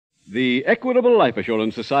The Equitable Life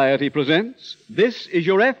Assurance Society presents This Is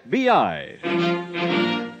Your FBI.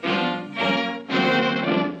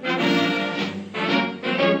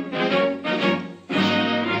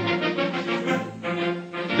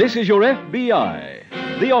 This is Your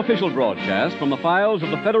FBI, the official broadcast from the files of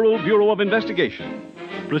the Federal Bureau of Investigation.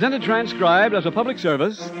 Presented transcribed as a public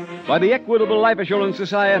service by the Equitable Life Assurance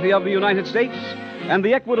Society of the United States and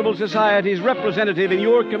the Equitable Society's representative in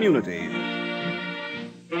your community.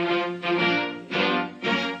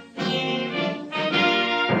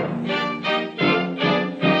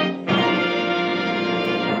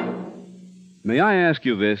 May I ask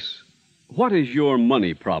you this? What is your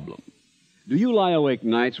money problem? Do you lie awake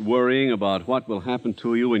nights worrying about what will happen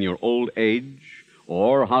to you in your old age,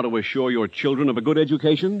 or how to assure your children of a good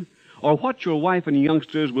education, or what your wife and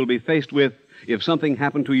youngsters will be faced with if something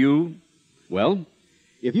happened to you? Well,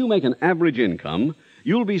 if you make an average income,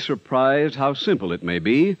 you'll be surprised how simple it may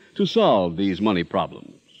be to solve these money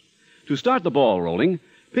problems. To start the ball rolling,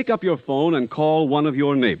 pick up your phone and call one of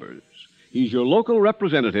your neighbors. He's your local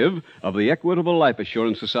representative of the Equitable Life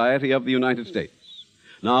Assurance Society of the United States.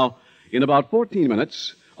 Now, in about 14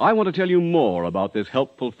 minutes, I want to tell you more about this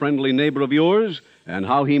helpful, friendly neighbor of yours and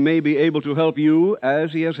how he may be able to help you,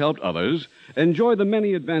 as he has helped others, enjoy the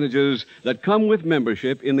many advantages that come with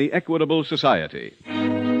membership in the Equitable Society.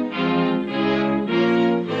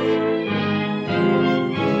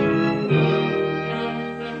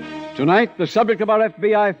 Tonight, the subject of our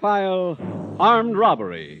FBI file, Armed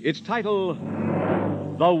Robbery. Its title,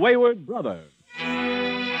 The Wayward Brother.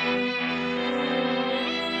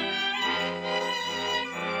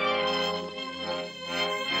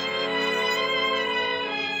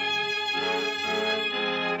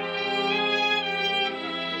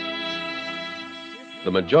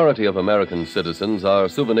 The majority of American citizens are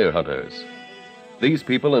souvenir hunters. These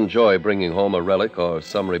people enjoy bringing home a relic or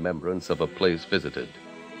some remembrance of a place visited.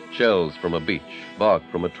 Shells from a beach, bark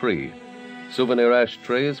from a tree, souvenir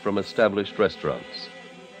ashtrays from established restaurants.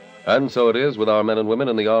 And so it is with our men and women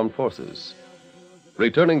in the armed forces.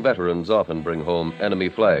 Returning veterans often bring home enemy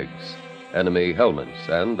flags, enemy helmets,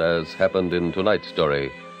 and, as happened in tonight's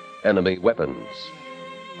story, enemy weapons.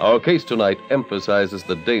 Our case tonight emphasizes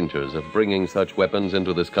the dangers of bringing such weapons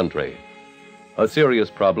into this country. A serious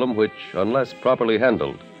problem which, unless properly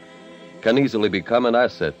handled, can easily become an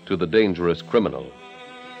asset to the dangerous criminal.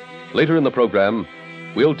 Later in the program,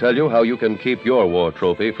 we'll tell you how you can keep your war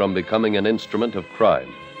trophy from becoming an instrument of crime.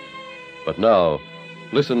 But now,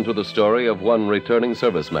 listen to the story of one returning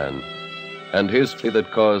serviceman and history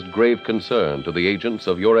that caused grave concern to the agents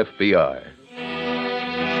of your FBI.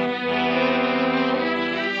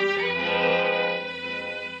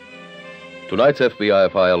 Tonight's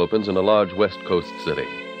FBI file opens in a large West Coast city.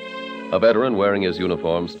 A veteran wearing his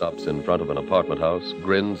uniform stops in front of an apartment house,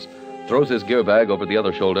 grins, throws his gear bag over the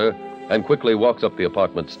other shoulder, and quickly walks up the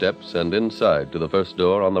apartment steps and inside to the first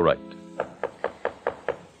door on the right.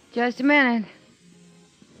 Just a minute.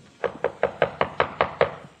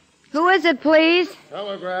 Who is it, please?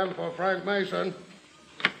 Telegram for Frank Mason.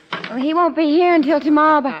 Well, he won't be here until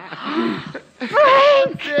tomorrow, but...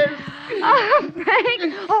 Frank! Oh,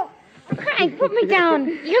 Frank! Oh, Frank, put me down.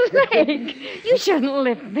 Your leg. You shouldn't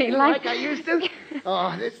lift me Like I used to?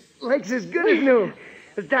 Oh, this leg's as good as new.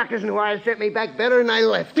 The doctors and wires sent me back better than I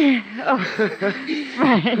left. Oh,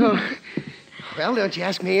 Frank. Oh. Well, don't you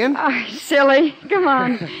ask me in? Oh, silly. Come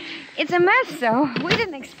on. It's a mess, though. We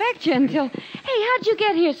didn't expect you until... Hey, how'd you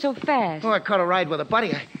get here so fast? Oh, I caught a ride with a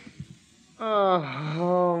buddy.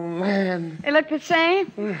 Oh, man. They look the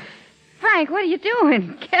same? Frank, what are you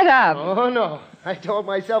doing? Get up. Oh, no. I told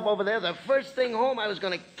myself over there the first thing home I was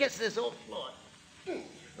going to kiss this old floor.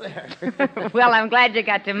 There. Well, I'm glad you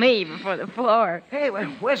got to me before the floor. Hey,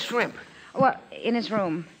 where's Shrimp? Well, in his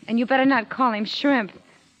room. And you better not call him Shrimp.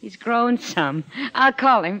 He's grown some. I'll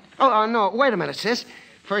call him. Oh, no. Wait a minute, sis.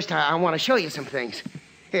 First, I want to show you some things.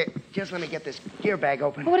 Here, just let me get this gear bag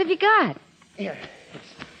open. What have you got? Here.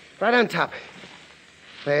 It's right on top.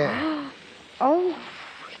 There. Oh,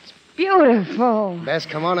 it's beautiful. Best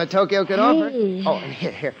kimono Tokyo could offer. Oh, and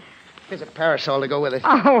here. Here's a parasol to go with it.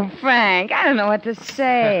 Oh, Frank, I don't know what to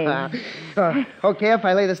say. Okay if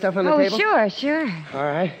I lay the stuff on the table? Oh, sure. All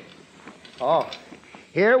right. Oh,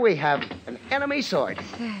 here we have an enemy sword.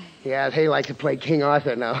 Yeah, they like to play King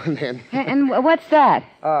Arthur now and then. And what's that?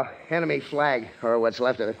 Oh, enemy flag, or what's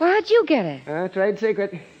left of it. Well, how'd you get it? Trade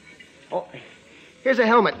secret. Oh, here's a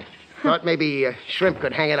helmet. Thought maybe Shrimp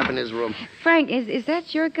could hang it up in his room. Frank, is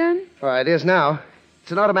that your gun? It is now.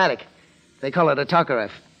 It's an automatic. They call it a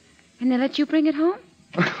Tokarev. And they let you bring it home?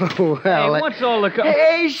 Well, Hey, what's all the...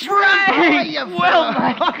 Hey, Shrimp! How are you, Well,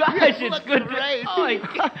 fella? my gosh, You it's look good great. to... Oh,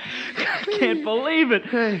 I can't believe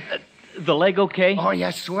it. The leg okay? Oh,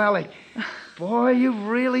 you're swelling. Boy, you've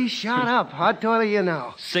really shot up. How tall are you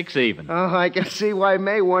now? 6 even. Oh, I can see why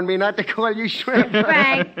May warned me not to call you Shrimp.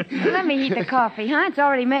 Frank, let me heat the coffee, huh? It's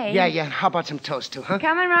already made. Yeah. How about some toast, too, huh?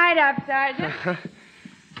 Coming right up, Sergeant.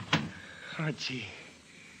 Oh, gee.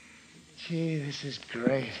 Gee, this is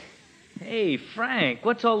great. Hey, Frank,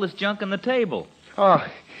 what's all this junk on the table? Oh,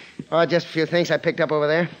 just a few things I picked up over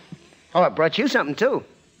there. Oh, I brought you something, too.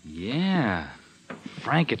 Yeah.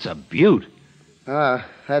 Frank, it's a beaut.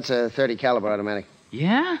 That's a .30 caliber automatic.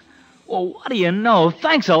 Yeah? Well, what do you know?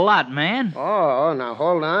 Thanks a lot, man. Oh, now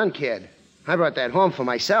hold on, kid. I brought that home for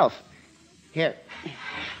myself. Here.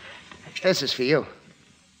 This is for you.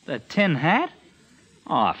 The tin hat?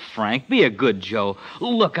 Aw, Frank, be a good Joe.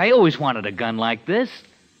 Look, I always wanted a gun like this.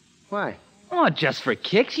 Why? Oh, just for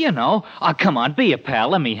kicks, you know. Oh, come on, be a pal.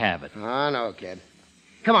 Let me have it. Oh, no, kid.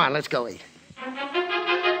 Come on, let's go eat.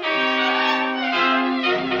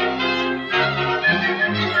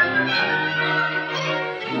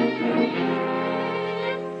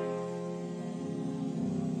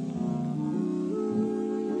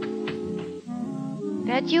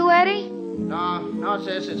 That you, Eddie? No,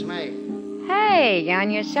 sis, it's me. Hey,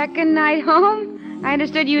 on your second night home? I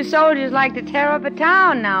understood you soldiers like to tear up a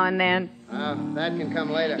town now and then. That can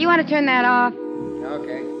come later. You want to turn that off?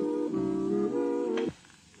 Okay.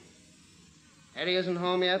 Eddie isn't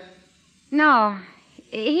home yet? No.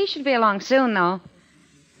 He should be along soon, though.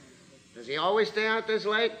 Does he always stay out this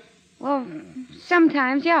late? Well,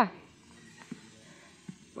 sometimes, yeah.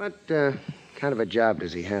 What kind of a job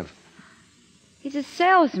does he have? He's a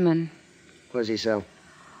salesman. What does he sell?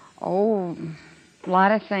 Oh, a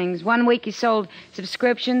lot of things. One week he sold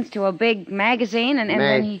subscriptions to a big magazine, and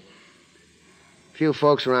then he... Few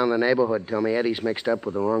folks around the neighborhood tell me Eddie's mixed up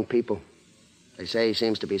with the wrong people. They say he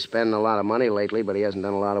seems to be spending a lot of money lately, but he hasn't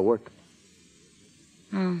done a lot of work.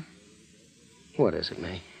 Oh. What is it,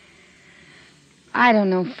 May? I don't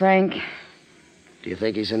know, Frank. Do you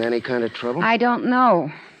think he's in any kind of trouble? I don't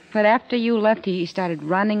know. But after you left, he started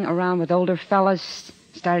running around with older fellas,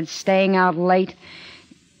 started staying out late.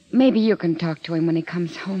 Maybe you can talk to him when he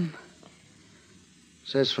comes home.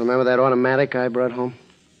 Sis, remember that automatic I brought home?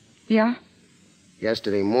 Yeah?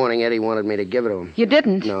 Yesterday morning, Eddie wanted me to give it to him. You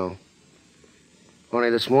didn't? No. Only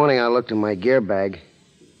this morning, I looked in my gear bag.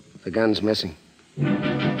 The gun's missing.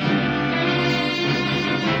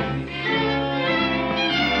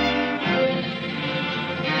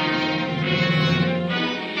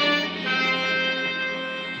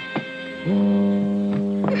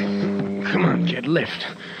 Come on, kid, lift.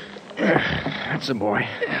 That's the boy.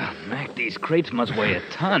 Yeah, Mac, these crates must weigh a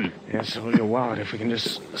ton. Yeah, so will your wallet if we can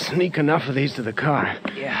just sneak enough of these to the car.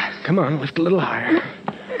 Yeah. Come on, lift a little higher.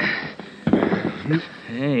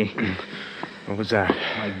 Hey, What was that?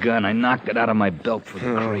 my gun. I knocked it out of my belt for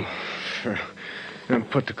the crate. Sure. Then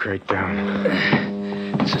put the crate down.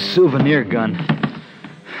 It's a souvenir gun.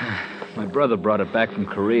 My brother brought it back from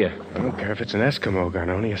Korea. I don't care if it's an Eskimo gun.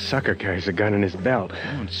 Only a sucker carries a gun in his belt.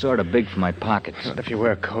 Oh, it's sort of big for my pockets. Not if you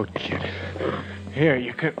wear a coat, kid. Here,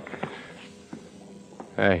 you can...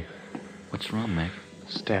 Hey, What's wrong, Mac?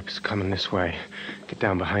 steps coming this way. Get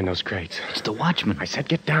down behind those crates. It's the watchman. I said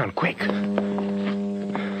get down, quick.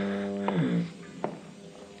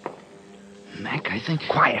 Mac, I think...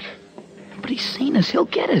 Quiet. But he's seen us. He'll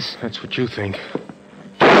get us. That's what you think.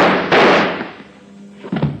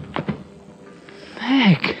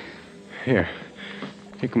 Mac. Here.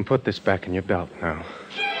 You can put this back in your belt now.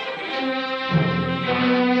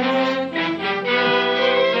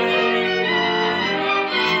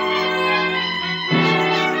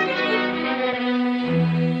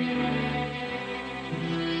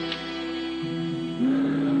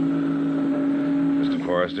 Mr.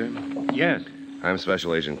 Forrester? Yes. I'm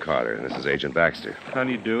Special Agent Carter, and this is Agent Baxter. How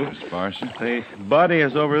do you do? Mr. Forrester? The body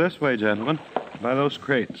is over this way, gentlemen, by those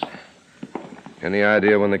crates. Any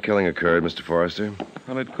idea when the killing occurred, Mr. Forrester?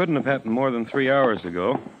 Well, it couldn't have happened more than 3 hours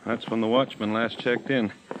ago. That's when the watchman last checked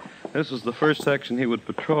in. This is the first section he would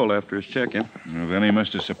patrol after his check-in. Well, then he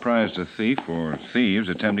must have surprised a thief or thieves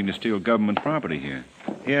attempting to steal government property here.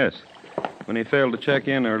 Yes. When he failed to check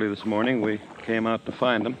in early this morning, we came out to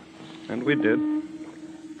find him. And we did.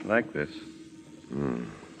 Like this.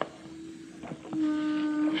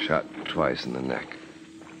 Shot twice in the neck.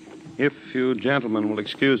 If you gentlemen will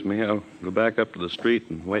excuse me, I'll go back up to the street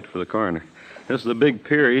and wait for the coroner. This is a big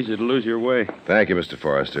pier. Easy to lose your way. Thank you, Mr.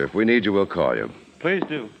 Forrester. If we need you, we'll call you. Please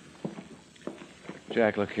do.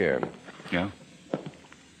 Jack, look here. Yeah?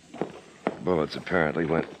 Bullets apparently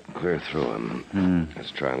went clear through them.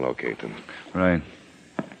 Let's try and locate them. Right.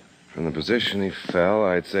 From the position he fell,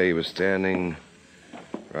 I'd say he was standing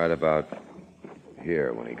right about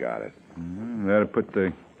here when he got it. That'd put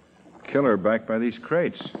the killer back by these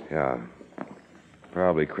crates. Yeah.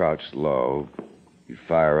 Probably crouched low. He'd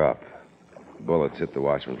fire up. Bullets hit the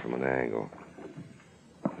watchman from an angle.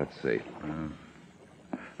 Let's see.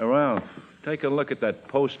 Ralph, take a look at that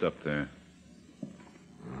post up there.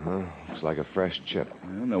 Looks like a fresh chip.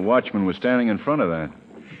 And the watchman was standing in front of that.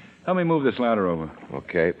 Help me move this ladder over.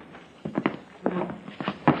 Okay.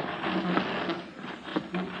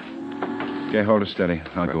 Okay, hold it steady.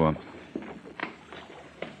 I'll go up.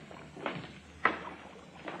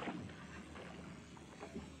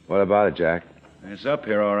 What about it, Jack? It's up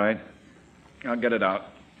here, all right. I'll get it out.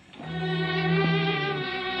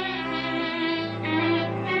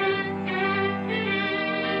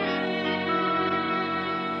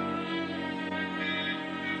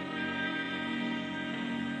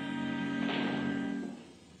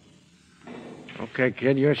 Okay,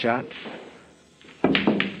 kid, your shot.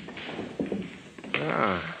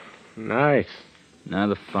 Ah, nice. Now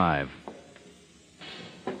the 5.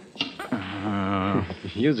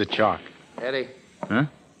 Use a chalk. Eddie. Huh?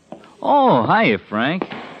 Oh, hiya, Frank.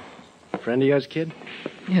 Friend of yours, kid?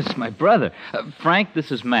 Yes, my brother. Frank,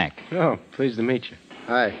 this is Mac. Oh, pleased to meet you.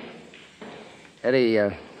 Hi.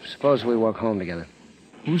 Eddie, suppose we walk home together.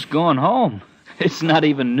 Who's going home? It's not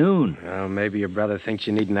even noon. Well, maybe your brother thinks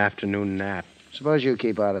you need an afternoon nap. Suppose you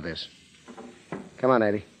keep out of this. Come on,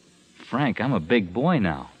 Eddie. Frank, I'm a big boy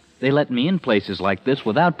now. They let me in places like this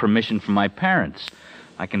without permission from my parents.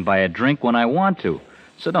 I can buy a drink when I want to.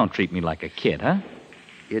 So don't treat me like a kid, huh?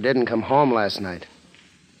 You didn't come home last night.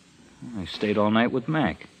 I stayed all night with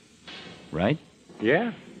Mac. Right?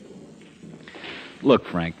 Yeah? Look,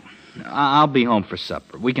 Frank, I'll be home for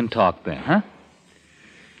supper. We can talk then, huh?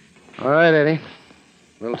 All right, Eddie.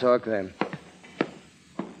 We'll talk then.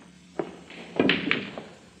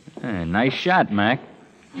 Hey, nice shot, Mac.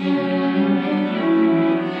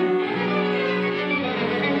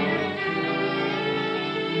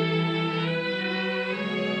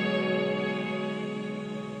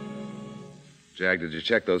 Jack, did you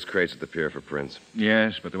check those crates at the pier for prints?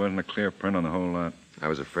 Yes, but there wasn't a clear print on the whole lot. I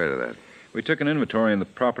was afraid of that. We took an inventory on the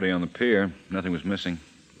property on the pier. Nothing was missing.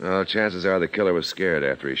 Well, chances are the killer was scared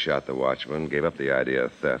after he shot the watchman, gave up the idea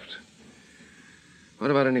of theft. What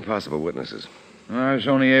about any possible witnesses? I was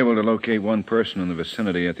only able to locate one person in the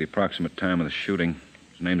vicinity at the approximate time of the shooting.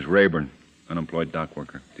 His name's Rayburn, unemployed dock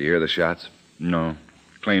worker. Do you hear the shots? No.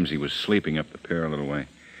 Claims he was sleeping up the pier a little way.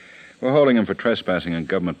 We're holding him for trespassing on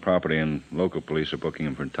government property, and local police are booking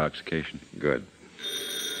him for intoxication. Good.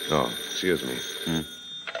 Oh, excuse me.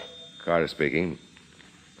 Carter speaking.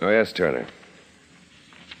 Oh, yes, Turner.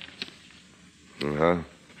 Uh-huh.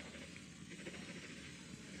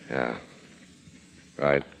 Yeah.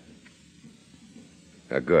 Right.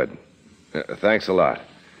 Good. Thanks a lot.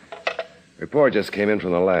 Report just came in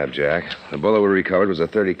from the lab, Jack. The bullet we recovered was a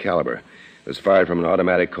 .30 caliber. It was fired from an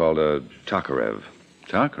automatic called a Tokarev.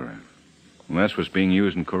 Tokarev? Well, that's what's being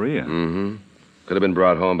used in Korea. Mm-hmm. Could have been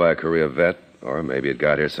brought home by a Korea vet, or maybe it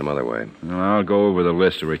got here some other way. Well, I'll go over the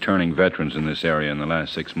list of returning veterans in this area in the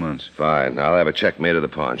last 6 months. Fine. I'll have a check made to the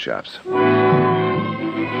pawn shops.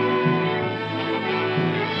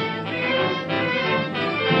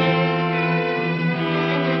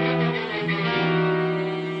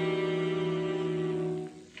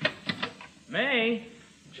 May?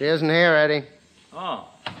 She isn't here, Eddie. Oh.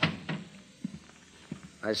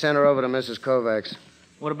 I sent her over to Mrs. Kovacs.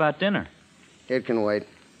 What about dinner? It can wait.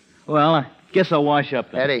 Well, I guess I'll wash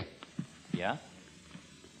up then. Eddie. Yeah?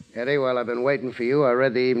 Eddie, while I've been waiting for you, I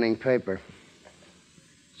read the evening paper.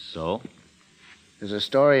 So? There's a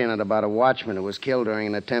story in it about a watchman who was killed during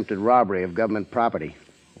an attempted robbery of government property.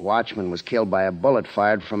 The watchman was killed by a bullet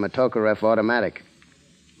fired from a Tokarev automatic.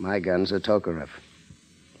 My gun's a Tokarev.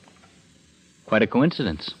 Quite a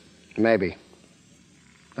coincidence. Maybe.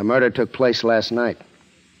 The murder took place last night.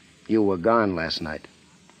 You were gone last night.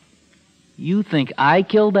 You think I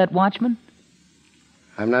killed that watchman?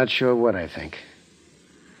 I'm not sure what I think.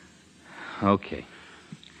 Okay.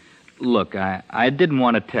 Look, I didn't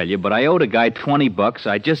want to tell you, but I owed a guy $20.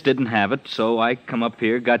 I just didn't have it, so I come up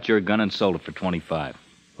here, got your gun, and sold it for $25.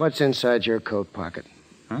 What's inside your coat pocket?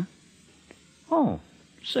 Huh? Oh,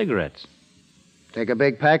 cigarettes. Take a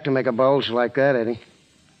big pack to make a bulge like that, Eddie.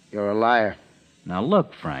 You're a liar. Now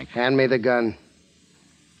look, Frank. Hand me the gun.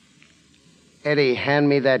 Eddie, hand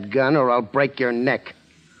me that gun or I'll break your neck.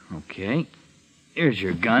 Okay. Here's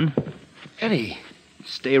your gun. Eddie.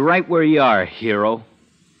 Stay right where you are, hero.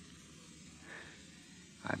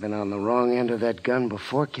 I've been on the wrong end of that gun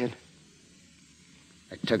before, kid.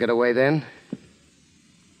 I took it away then.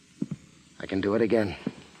 I can do it again.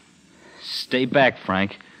 Stay back,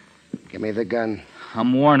 Frank. Give me the gun.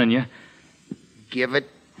 I'm warning you. Give it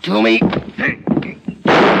to me.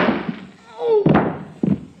 Oh,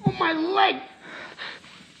 my leg.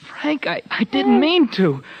 Frank, I didn't mean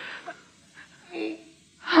to.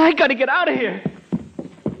 I gotta get out of here.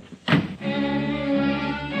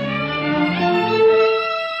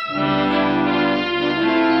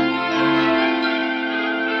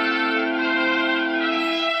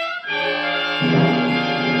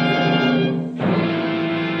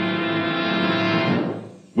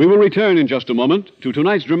 We will return in just a moment to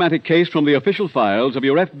tonight's dramatic case from the official files of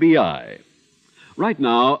your FBI. Right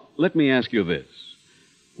now, let me ask you this.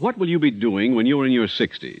 What will you be doing when you're in your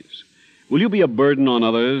 60s? Will you be a burden on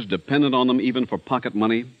others, dependent on them even for pocket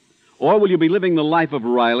money? Or will you be living the life of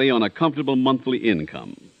Riley on a comfortable monthly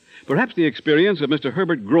income? Perhaps the experience of Mr.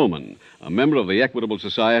 Herbert Groman, a member of the Equitable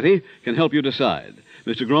Society, can help you decide.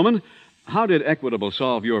 Mr. Groman, how did Equitable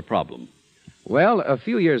solve your problem? Well, a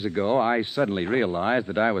few years ago, I suddenly realized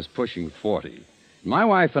that I was pushing 40. My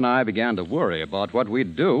wife and I began to worry about what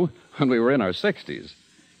we'd do when we were in our 60s.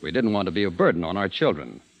 We didn't want to be a burden on our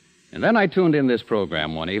children. And then I tuned in this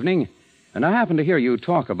program one evening, and I happened to hear you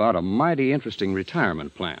talk about a mighty interesting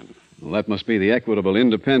retirement plan. Well, that must be the Equitable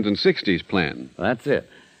Independent 60s plan. That's it.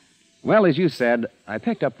 Well, as you said, I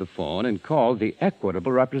picked up the phone and called the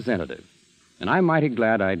Equitable representative. And I'm mighty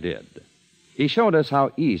glad I did. He showed us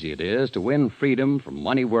how easy it is to win freedom from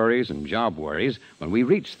money worries and job worries when we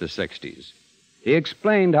reach the 60s. He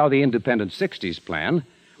explained how the Independent 60s plan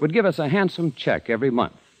would give us a handsome check every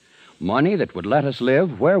month, money that would let us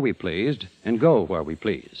live where we pleased and go where we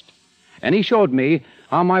pleased. And he showed me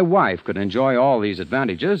how my wife could enjoy all these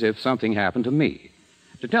advantages if something happened to me.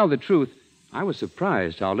 To tell the truth, I was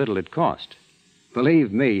surprised how little it cost.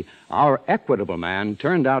 Believe me, our Equitable man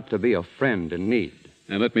turned out to be a friend in need.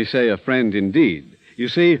 And let me say, a friend indeed. You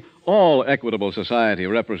see, all Equitable Society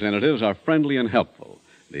representatives are friendly and helpful.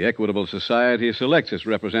 The Equitable Society selects its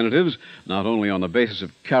representatives not only on the basis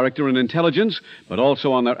of character and intelligence, but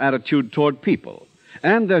also on their attitude toward people.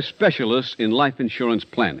 And they're specialists in life insurance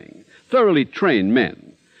planning, thoroughly trained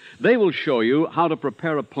men. They will show you how to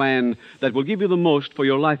prepare a plan that will give you the most for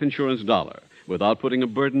your life insurance dollar without putting a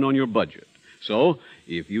burden on your budget. So,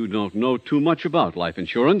 if you don't know too much about life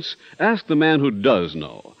insurance, ask the man who does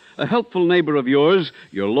know. A helpful neighbor of yours,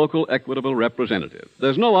 your local Equitable representative.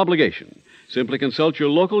 There's no obligation. Simply consult your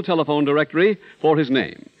local telephone directory for his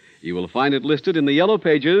name. You will find it listed in the yellow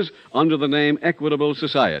pages under the name Equitable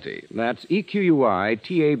Society. That's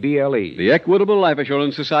EQUITABLE. The Equitable Life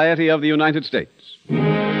Assurance Society of the United States.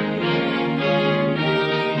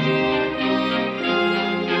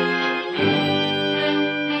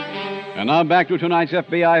 And now back to tonight's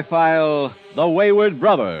FBI file, The Wayward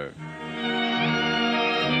Brother.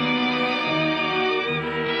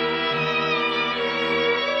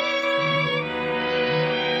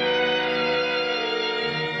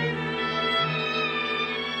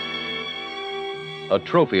 A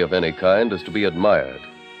trophy of any kind is to be admired.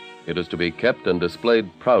 It is to be kept and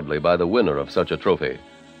displayed proudly by the winner of such a trophy.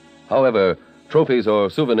 However, trophies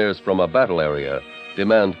or souvenirs from a battle area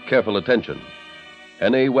demand careful attention.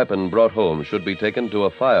 Any weapon brought home should be taken to a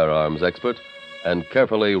firearms expert and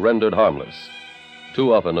carefully rendered harmless.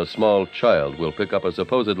 Too often, a small child will pick up a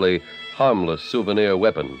supposedly harmless souvenir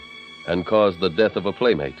weapon and cause the death of a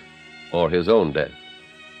playmate or his own death.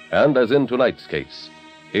 And as in tonight's case,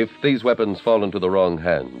 if these weapons fall into the wrong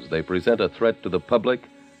hands, they present a threat to the public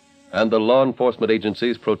and the law enforcement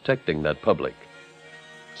agencies protecting that public.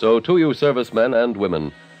 So to you servicemen and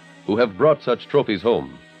women who have brought such trophies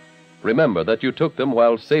home, remember that you took them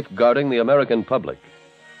while safeguarding the American public.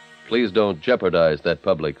 Please don't jeopardize that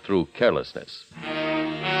public through carelessness.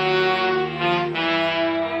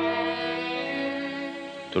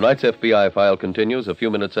 Tonight's FBI file continues a few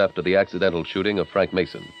minutes after the accidental shooting of Frank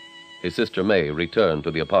Mason. His sister May returned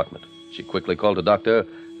to the apartment. She quickly called a doctor,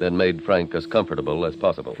 then made Frank as comfortable as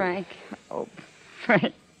possible. Frank. Oh,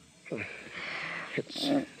 Frank.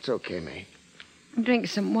 It's okay, May. Drink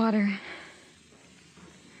some water.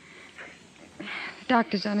 The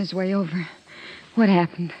doctor's on his way over. What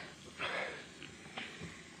happened?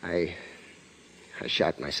 I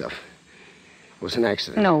shot myself. It was an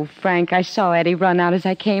accident. No, Frank, I saw Eddie run out as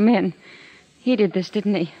I came in. He did this,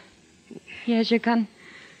 didn't he? He has your gun?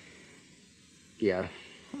 Yeah.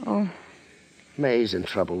 Oh. May's in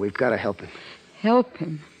trouble. We've got to help him. Help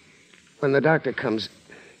him? When the doctor comes,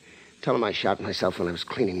 tell him I shot myself when I was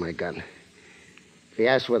cleaning my gun. If he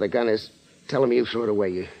asks where the gun is, tell him you threw it away.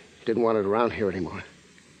 You didn't want it around here anymore.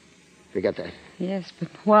 You got that? Yes, but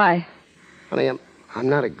why? Honey, I'm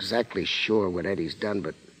not exactly sure what Eddie's done,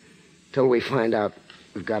 but till we find out,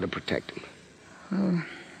 we've got to protect him. Oh,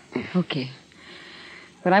 okay.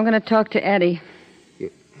 But I'm going to talk to Eddie.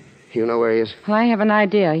 You know where he is? Well, I have an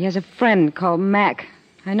idea. He has a friend called Mac.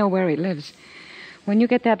 I know where he lives. When you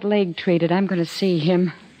get that leg treated, I'm going to see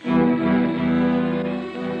him.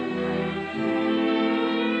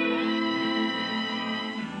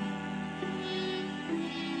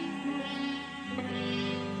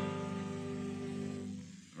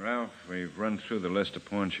 Ralph, we've run through the list of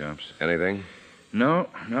pawn shops. Anything? No,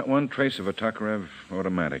 not one trace of a Tokarev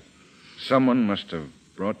automatic. Someone must have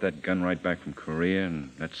brought that gun right back from Korea,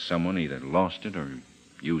 and that someone either lost it or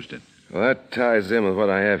used it. Well, that ties in with what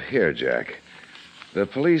I have here, Jack. The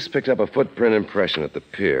police picked up a footprint impression at the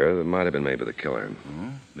pier that might have been made by the killer.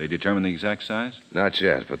 Oh? They determined the exact size? Not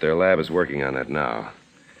yet, but their lab is working on that now.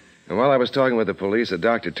 And while I was talking with the police, a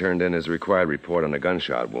doctor turned in his required report on a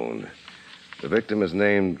gunshot wound. The victim is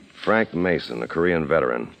named Frank Mason, a Korean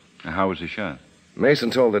veteran. Now, how was he shot?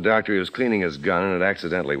 Mason told the doctor he was cleaning his gun and it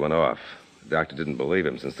accidentally went off. The doctor didn't believe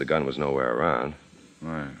him since the gun was nowhere around.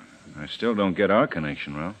 Why, I still don't get our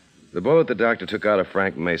connection, Ralph. The bullet the doctor took out of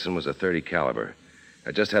Frank Mason was a .30 caliber.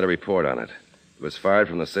 I just had a report on it. It was fired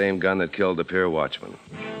from the same gun that killed the pier watchman.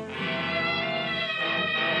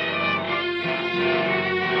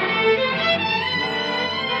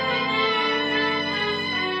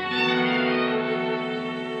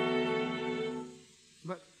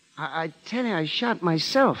 But I tell you, I shot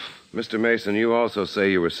myself. Mr. Mason, you also say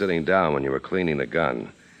you were sitting down when you were cleaning the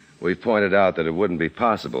gun. We've pointed out that it wouldn't be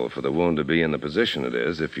possible for the wound to be in the position it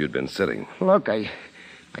is if you'd been sitting. Look, I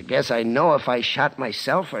guess I know if I shot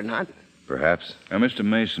myself or not. Perhaps. Now, Mr.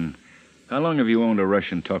 Mason, how long have you owned a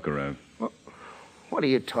Russian Tokarev? What are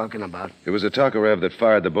you talking about? It was a Tokarev that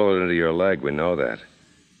fired the bullet into your leg. We know that.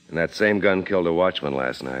 And that same gun killed a watchman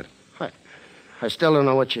last night. I still don't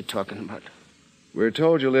know what you're talking about. We're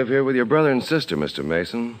told you live here with your brother and sister, Mr.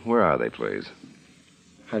 Mason. Where are they, please?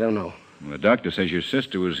 I don't know. Well, the doctor says your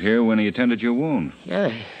sister was here when he attended your wound.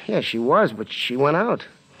 Yeah, she was, but she went out.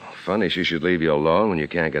 Funny she should leave you alone when you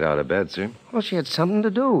can't get out of bed, sir. Well, she had something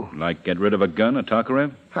to do. Like get rid of a gun, a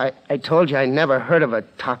Tokarev? I told you I never heard of a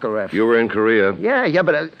Tokarev. You were in Korea. Yeah,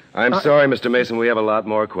 but... I'm sorry, Mr. Mason. We have a lot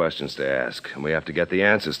more questions to ask, and we have to get the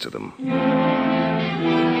answers to them.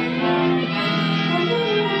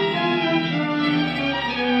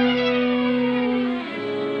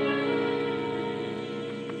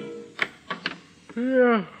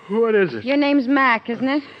 Yeah, what is it? Your name's Mac, isn't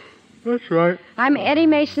it? That's right. I'm Eddie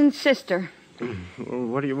Mason's sister. Well,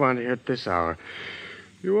 what do you want here at this hour?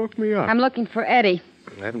 You woke me up. I'm looking for Eddie.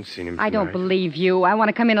 I haven't seen him I don't tonight. believe you. I want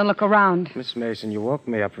to come in and look around. Miss Mason, you woke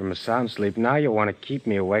me up from a sound sleep. Now you want to keep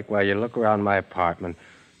me awake while you look around my apartment.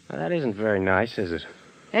 Now, that isn't very nice, is it?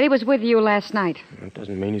 Eddie was with you last night. That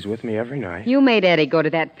doesn't mean he's with me every night. You made Eddie go to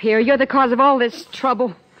that pier. You're the cause of all this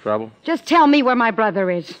trouble. Trouble? Just tell me where my brother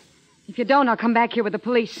is. If you don't, I'll come back here with the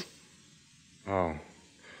police. Oh.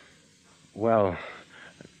 Well,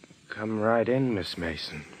 come right in, Miss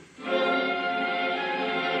Mason.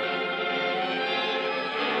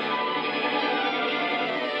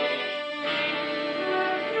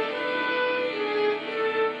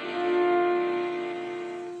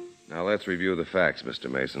 Now, let's review the facts, Mr.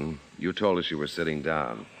 Mason. You told us you were sitting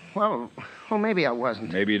down. Well, maybe I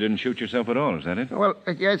wasn't. Maybe you didn't shoot yourself at all, is that it? Well,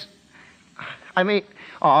 yes. I mean...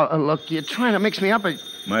 Oh, look, you're trying to mix me up.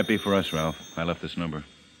 Might be for us, Ralph. I left this number.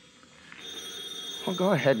 Well,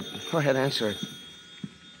 go ahead. Go ahead, answer it.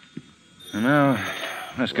 And now,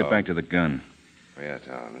 let's get back to the gun. Oh, yeah,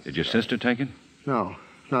 Tom. Did your sister take it? No,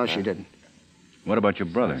 she didn't. What about your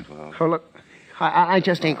brother? Oh, look, I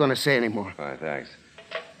just ain't going to say anymore. All right, thanks.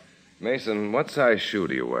 Mason, what size shoe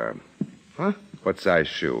do you wear? Huh? What size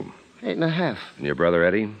shoe? 8.5. And your brother,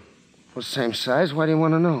 Eddie? Well, same size. Why do you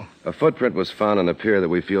want to know? A footprint was found on the pier that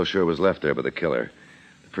we feel sure was left there by the killer.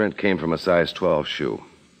 The print came from a size 12 shoe.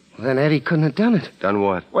 Well, then Eddie couldn't have done it. Done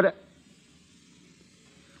what? What?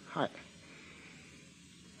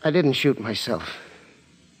 I didn't shoot myself.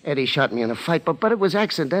 Eddie shot me in a fight, but it was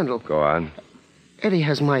accidental. Go on. Eddie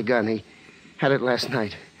has my gun. He had it last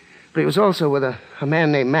night. But he was also with a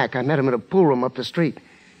man named Mac. I met him at a pool room up the street.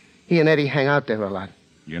 He and Eddie hang out there a lot.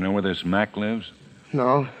 You know where this Mac lives?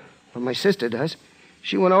 No, but my sister does.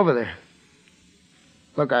 She went over there.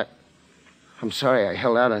 Look, I'm sorry I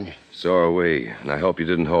held out on you. So are we, and I hope you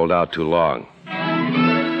didn't hold out too long.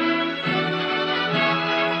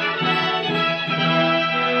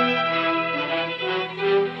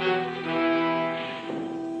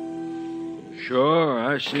 Sure,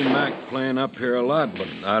 I see Mac playing up here a lot, but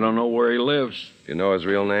I don't know where he lives. Do you know his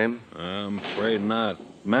real name? I'm afraid not.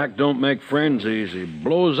 Mac don't make friends easy.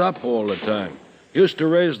 Blows up all the time. Used to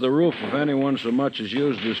raise the roof if anyone so much as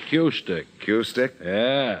used his cue stick. Cue stick?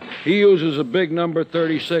 Yeah. He uses a big number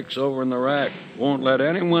 36 over in the rack. Won't let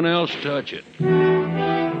anyone else touch it.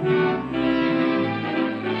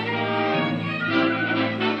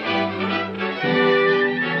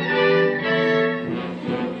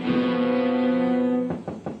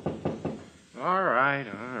 All right.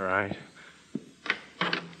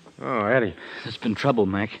 Oh, Eddie. There's been trouble,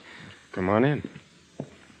 Mac. Come on in.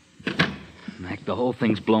 Mac, the whole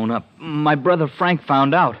thing's blown up. My brother Frank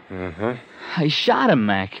found out. Uh-huh. I shot him,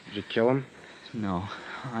 Mac. Did you kill him? No,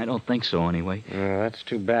 I don't think so, anyway. That's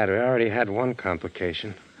too bad. We already had one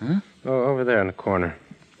complication. Huh? Oh, over there in the corner.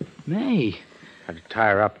 May. Had to tie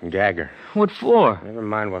her up and gag her. What for? Never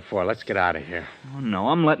mind what for. Let's get out of here. Oh, no,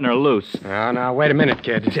 I'm letting her loose. Now, wait a minute,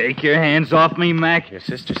 kid. Take your hands off me, Mac. Your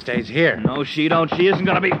sister stays here. No, she don't. She isn't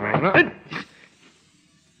going to be...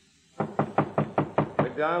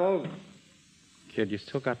 McDonald? Kid, you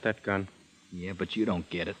still got that gun? Yeah, but you don't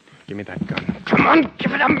get it. Give me that gun. Come on,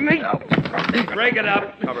 give it up to me. Break it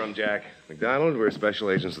up. Cover him, Jack. McDonald, we're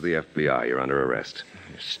special agents of the FBI. You're under arrest.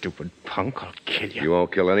 You stupid punk. I'll kill you. You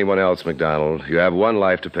won't kill anyone else, McDonald. You have one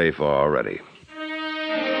life to pay for already.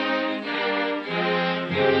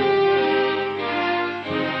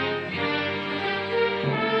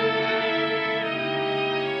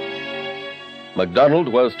 MacDonald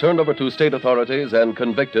was turned over to state authorities and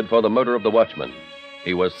convicted for the murder of the watchman.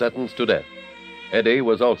 He was sentenced to death. Eddie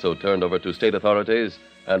was also turned over to state authorities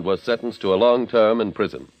and was sentenced to a long term in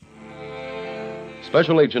prison.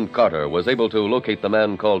 Special Agent Carter was able to locate the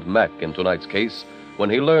man called Mac in tonight's case when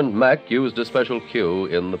he learned Mac used a special cue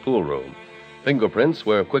in the pool room. Fingerprints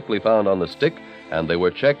were quickly found on the stick, and they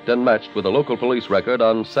were checked and matched with a local police record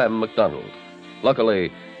on Sam MacDonald.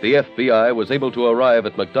 Luckily, the FBI was able to arrive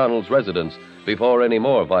at MacDonald's residence before any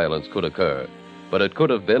more violence could occur. But it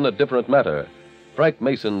could have been a different matter. Frank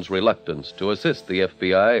Mason's reluctance to assist the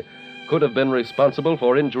FBI could have been responsible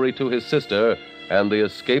for injury to his sister and the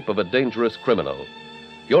escape of a dangerous criminal.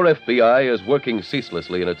 Your FBI is working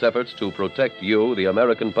ceaselessly in its efforts to protect you, the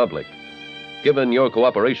American public. Given your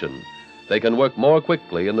cooperation, they can work more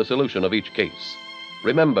quickly in the solution of each case.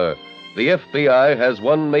 Remember, the FBI has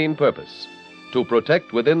one main purpose: to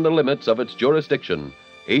protect within the limits of its jurisdiction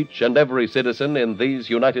each and every citizen in these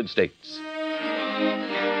United States.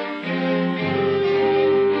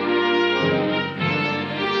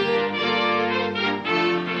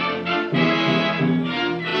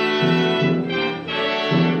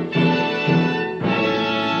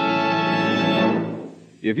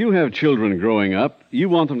 If you have children growing up, you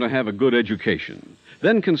want them to have a good education.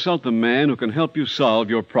 Then consult the man who can help you solve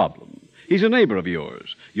your problem. He's a neighbor of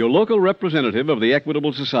yours, your local representative of the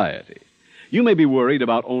Equitable Society. You may be worried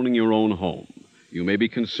about owning your own home. You may be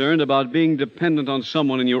concerned about being dependent on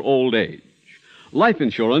someone in your old age. Life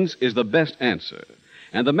insurance is the best answer.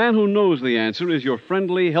 And the man who knows the answer is your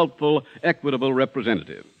friendly, helpful, Equitable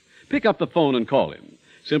representative. Pick up the phone and call him.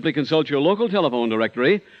 Simply consult your local telephone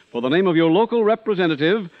directory for the name of your local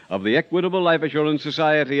representative of the Equitable Life Assurance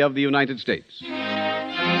Society of the United States.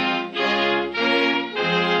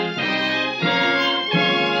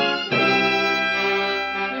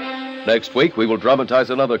 Next week, we will dramatize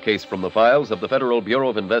another case from the files of the Federal Bureau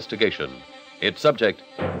of Investigation. Its subject,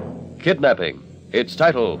 kidnapping. Its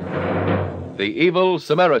title, The Evil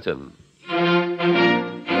Samaritan.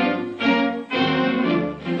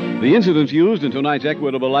 The incidents used in tonight's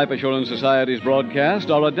Equitable Life Assurance Society's broadcast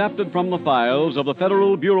are adapted from the files of the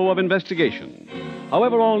Federal Bureau of Investigation.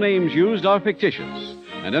 However, all names used are fictitious,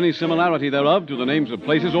 and any similarity thereof to the names of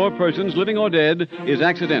places or persons, living or dead, is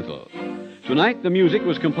accidental. Tonight, the music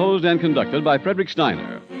was composed and conducted by Frederick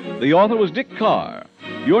Steiner. The author was Dick Carr.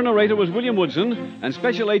 Your narrator was William Woodson, and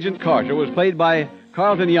Special Agent Carter was played by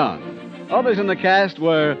Carlton Young. Others in the cast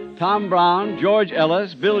were Tom Brown, George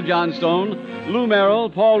Ellis, Bill Johnstone, Lou Merrill,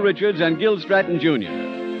 Paul Richards, and Gil Stratton,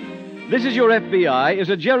 Jr. This Is Your FBI is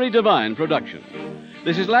a Jerry Devine production.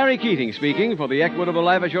 This is Larry Keating speaking for the Equitable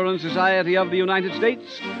Life Assurance Society of the United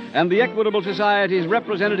States and the Equitable Society's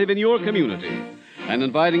representative in your community, and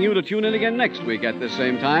inviting you to tune in again next week at this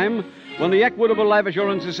same time when the Equitable Life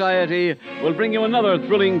Assurance Society will bring you another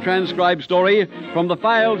thrilling transcribed story from the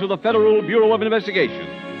files of the Federal Bureau of Investigation.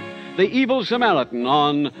 The Evil Samaritan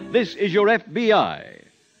on This Is Your FBI.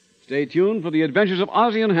 Stay tuned for the adventures of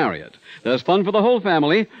Ozzie and Harriet. There's fun for the whole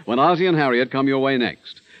family when Ozzie and Harriet come your way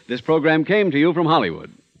next. This program came to you from Hollywood.